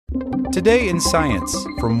Today in Science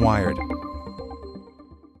from Wired.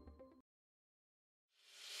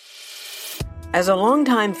 As a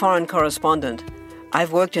longtime foreign correspondent,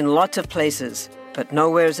 I've worked in lots of places, but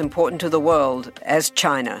nowhere as important to the world as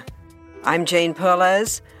China. I'm Jane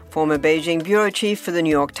Perlez, former Beijing bureau chief for the New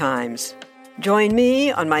York Times. Join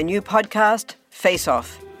me on my new podcast, Face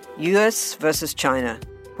Off, U.S. versus China,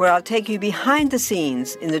 where I'll take you behind the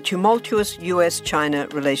scenes in the tumultuous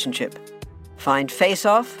U.S.-China relationship. Find Face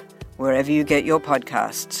Off wherever you get your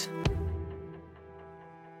podcasts.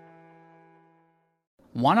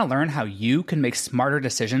 Want to learn how you can make smarter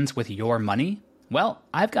decisions with your money? Well,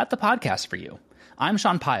 I've got the podcast for you. I'm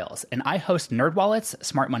Sean Piles, and I host NerdWallet's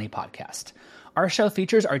Smart Money Podcast. Our show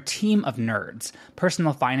features our team of nerds,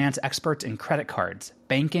 personal finance experts in credit cards,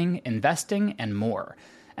 banking, investing, and more.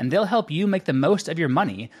 And they'll help you make the most of your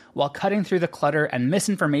money while cutting through the clutter and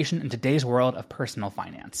misinformation in today's world of personal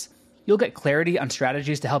finance. You'll get clarity on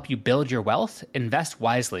strategies to help you build your wealth, invest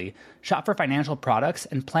wisely, shop for financial products,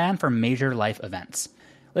 and plan for major life events.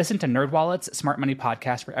 Listen to NerdWallet's Smart Money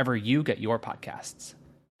Podcast wherever you get your podcasts.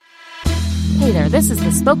 Hey there, this is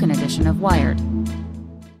the spoken edition of Wired.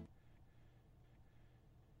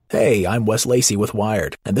 Hey, I'm Wes Lacey with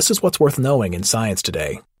Wired, and this is what's worth knowing in science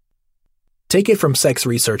today. Take it from sex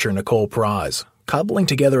researcher Nicole Praz. Cobbling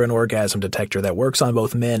together an orgasm detector that works on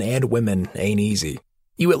both men and women ain't easy.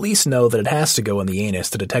 You at least know that it has to go in the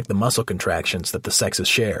anus to detect the muscle contractions that the sexes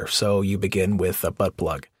share, so you begin with a butt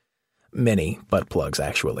plug. Many butt plugs,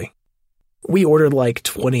 actually. We ordered like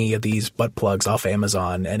 20 of these butt plugs off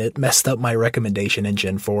Amazon, and it messed up my recommendation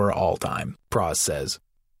engine for all time, Praz says.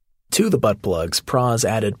 To the butt plugs, Praz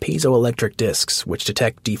added piezoelectric discs, which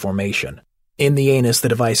detect deformation. In the anus the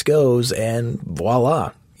device goes, and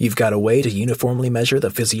voila, you've got a way to uniformly measure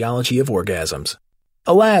the physiology of orgasms.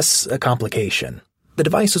 Alas, a complication. The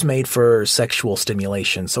device was made for sexual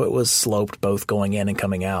stimulation, so it was sloped both going in and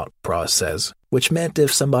coming out, Praz says, which meant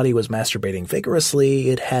if somebody was masturbating vigorously,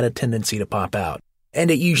 it had a tendency to pop out. And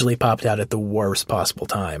it usually popped out at the worst possible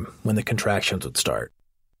time, when the contractions would start.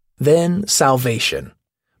 Then, salvation.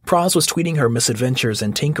 Praz was tweeting her misadventures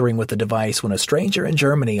and tinkering with the device when a stranger in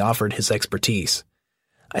Germany offered his expertise.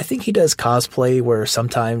 I think he does cosplay where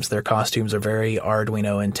sometimes their costumes are very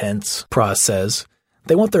Arduino intense, Praz says.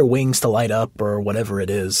 They want their wings to light up or whatever it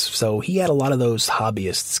is, so he had a lot of those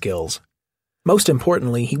hobbyist skills. Most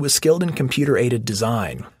importantly, he was skilled in computer-aided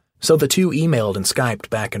design, so the two emailed and Skyped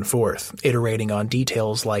back and forth, iterating on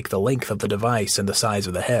details like the length of the device and the size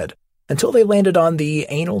of the head, until they landed on the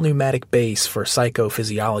anal pneumatic base for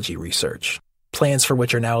psychophysiology research, plans for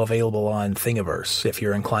which are now available on Thingiverse if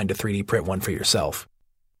you're inclined to 3D print one for yourself.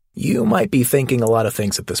 You might be thinking a lot of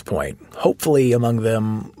things at this point, hopefully among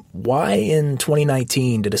them, why in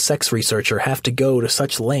 2019 did a sex researcher have to go to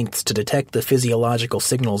such lengths to detect the physiological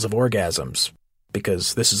signals of orgasms?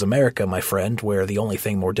 Because this is America, my friend, where the only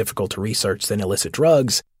thing more difficult to research than illicit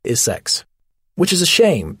drugs is sex. Which is a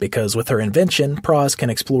shame, because with her invention, Praz can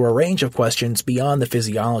explore a range of questions beyond the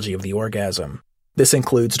physiology of the orgasm. This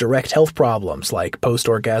includes direct health problems like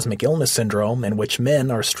post-orgasmic illness syndrome, in which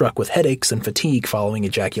men are struck with headaches and fatigue following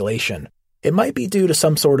ejaculation. It might be due to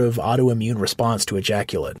some sort of autoimmune response to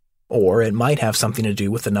ejaculate, or it might have something to do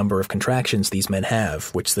with the number of contractions these men have,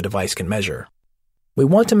 which the device can measure. We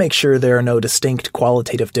want to make sure there are no distinct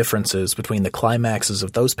qualitative differences between the climaxes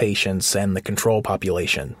of those patients and the control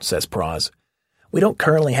population, says Praz. We don't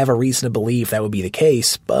currently have a reason to believe that would be the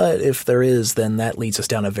case, but if there is, then that leads us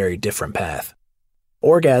down a very different path.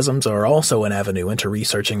 Orgasms are also an avenue into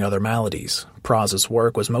researching other maladies. Praz's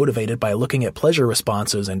work was motivated by looking at pleasure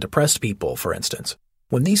responses in depressed people, for instance.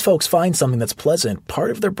 When these folks find something that's pleasant, part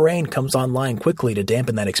of their brain comes online quickly to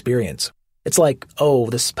dampen that experience. It's like, oh,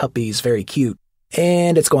 this puppy's very cute,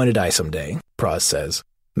 and it's going to die someday, Praz says.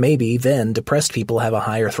 Maybe then depressed people have a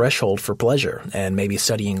higher threshold for pleasure, and maybe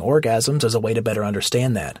studying orgasms is a way to better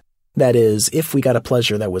understand that. That is, if we got a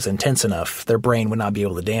pleasure that was intense enough, their brain would not be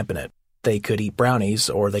able to dampen it. They could eat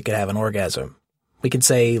brownies, or they could have an orgasm. We could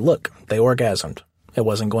say, look, they orgasmed. It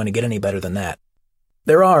wasn't going to get any better than that.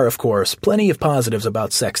 There are, of course, plenty of positives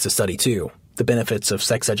about sex to study too. The benefits of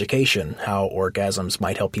sex education, how orgasms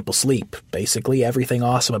might help people sleep, basically everything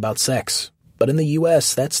awesome about sex. But in the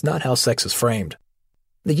U.S., that's not how sex is framed.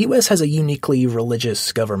 The U.S. has a uniquely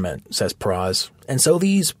religious government, says Praz, and so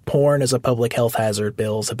these porn as a public health hazard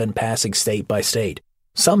bills have been passing state by state.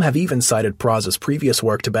 Some have even cited Praz's previous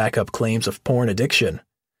work to back up claims of porn addiction.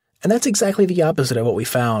 And that's exactly the opposite of what we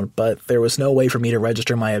found, but there was no way for me to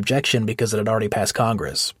register my objection because it had already passed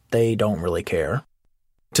Congress. They don't really care.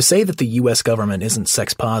 To say that the U.S. government isn't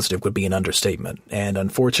sex-positive would be an understatement, and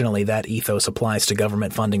unfortunately that ethos applies to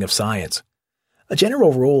government funding of science. A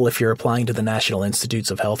general rule if you're applying to the National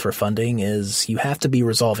Institutes of Health for funding is you have to be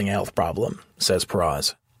resolving a health problem, says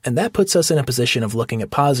Peraz. And that puts us in a position of looking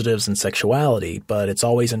at positives in sexuality, but it's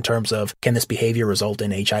always in terms of, can this behavior result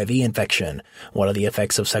in HIV infection? What are the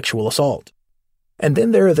effects of sexual assault? And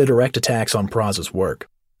then there are the direct attacks on Peraz's work.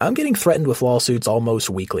 I'm getting threatened with lawsuits almost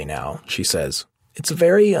weekly now, she says. It's a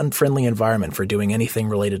very unfriendly environment for doing anything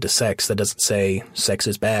related to sex that doesn't say, sex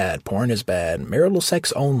is bad, porn is bad, marital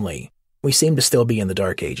sex only. We seem to still be in the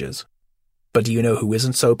dark ages. But do you know who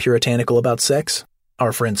isn't so puritanical about sex?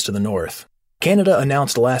 Our friends to the north. Canada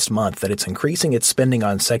announced last month that it's increasing its spending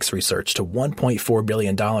on sex research to $1.4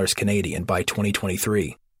 billion Canadian by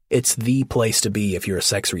 2023. It's the place to be if you're a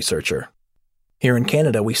sex researcher. Here in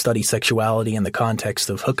Canada, we study sexuality in the context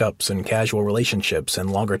of hookups and casual relationships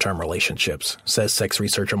and longer-term relationships, says sex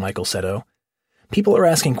researcher Michael Seto. People are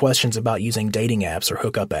asking questions about using dating apps or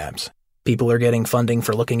hookup apps. People are getting funding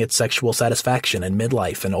for looking at sexual satisfaction in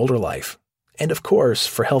midlife and older life. And of course,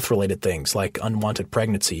 for health-related things like unwanted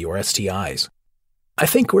pregnancy or STIs. I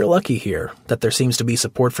think we're lucky here that there seems to be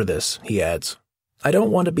support for this, he adds. I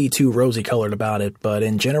don't want to be too rosy-colored about it, but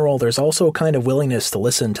in general, there's also a kind of willingness to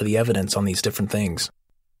listen to the evidence on these different things.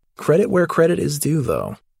 Credit where credit is due,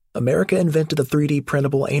 though. America invented a 3D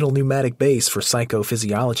printable anal pneumatic base for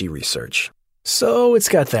psychophysiology research. So it's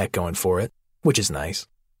got that going for it, which is nice.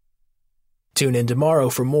 Tune in tomorrow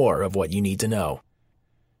for more of what you need to know.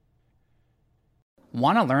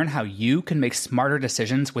 Want to learn how you can make smarter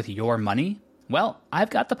decisions with your money? Well, I've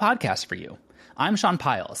got the podcast for you. I'm Sean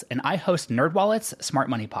Piles, and I host NerdWallet's Smart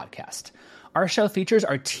Money Podcast. Our show features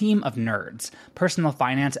our team of nerds, personal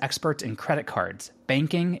finance experts in credit cards,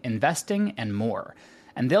 banking, investing, and more.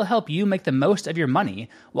 And they'll help you make the most of your money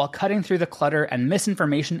while cutting through the clutter and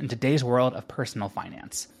misinformation in today's world of personal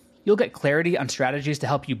finance. You'll get clarity on strategies to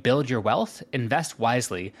help you build your wealth, invest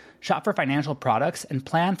wisely, shop for financial products, and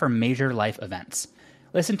plan for major life events.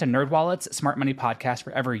 Listen to NerdWallet's Smart Money Podcast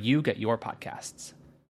wherever you get your podcasts.